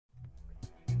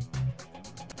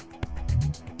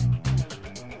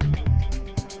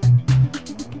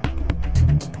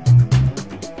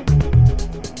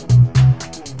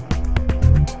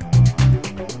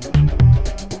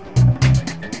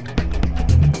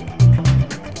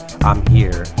I'm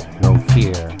here, no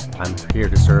fear. I'm here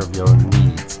to serve your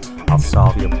needs. I'll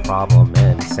solve your problem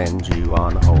and send you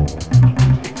on home.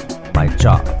 My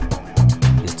job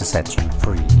is to set you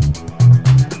free.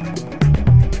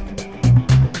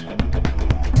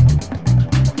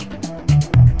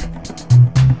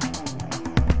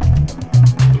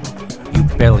 You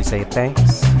barely say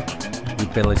thanks. You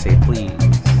barely say please.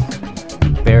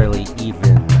 You barely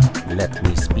even let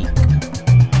me speak.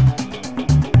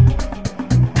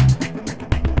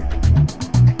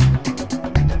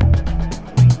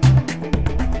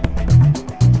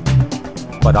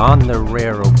 But on the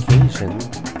rare occasion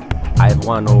I've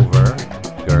won over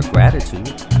your gratitude,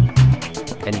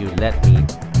 and you let me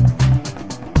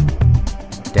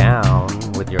down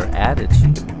with your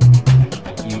attitude.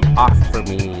 You offer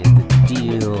me the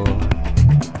deal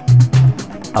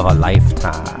of a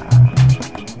lifetime.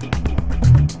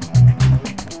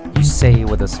 You say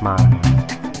with a smile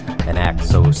and act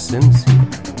so sincere.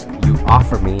 You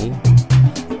offer me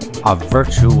a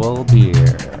virtual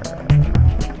beer.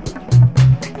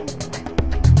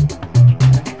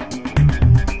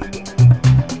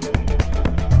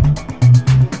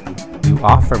 You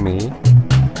offer me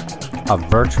a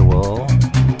virtual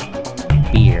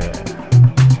beer.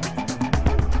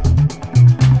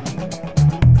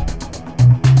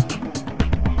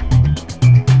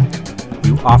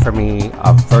 You offer me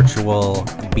a virtual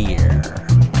beer.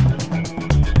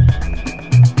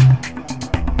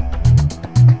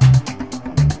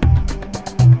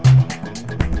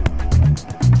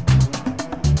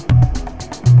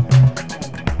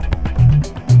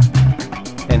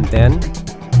 And then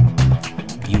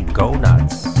you go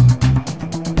nuts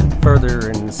and further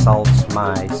insult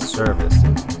my services.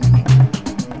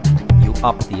 You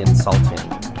up the insulting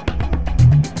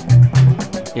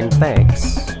in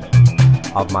thanks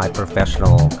of my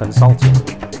professional consulting.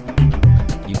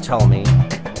 You tell me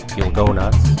you'll go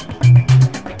nuts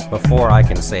before I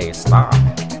can say stop,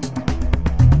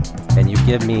 and you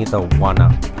give me the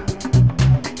one-up.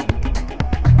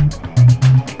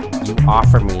 You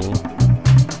offer me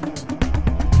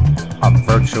a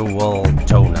virtual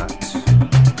donut.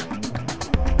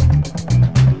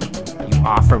 You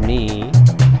offer me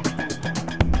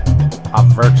a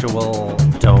virtual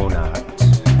donut.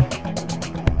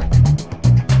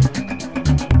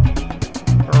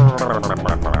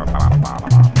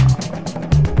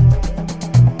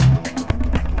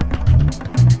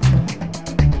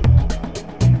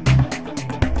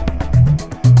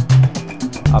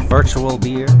 A virtual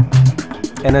beer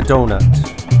and a donut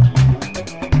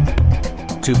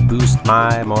to boost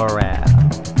my morale.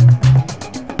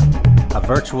 A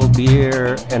virtual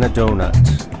beer and a donut.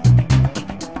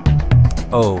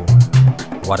 Oh,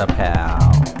 what a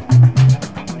pal.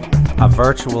 A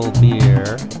virtual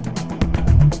beer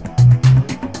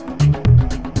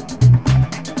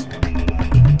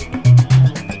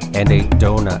and a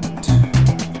donut.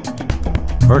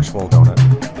 Virtual donut.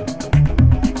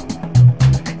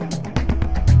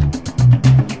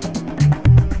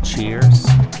 Cheers.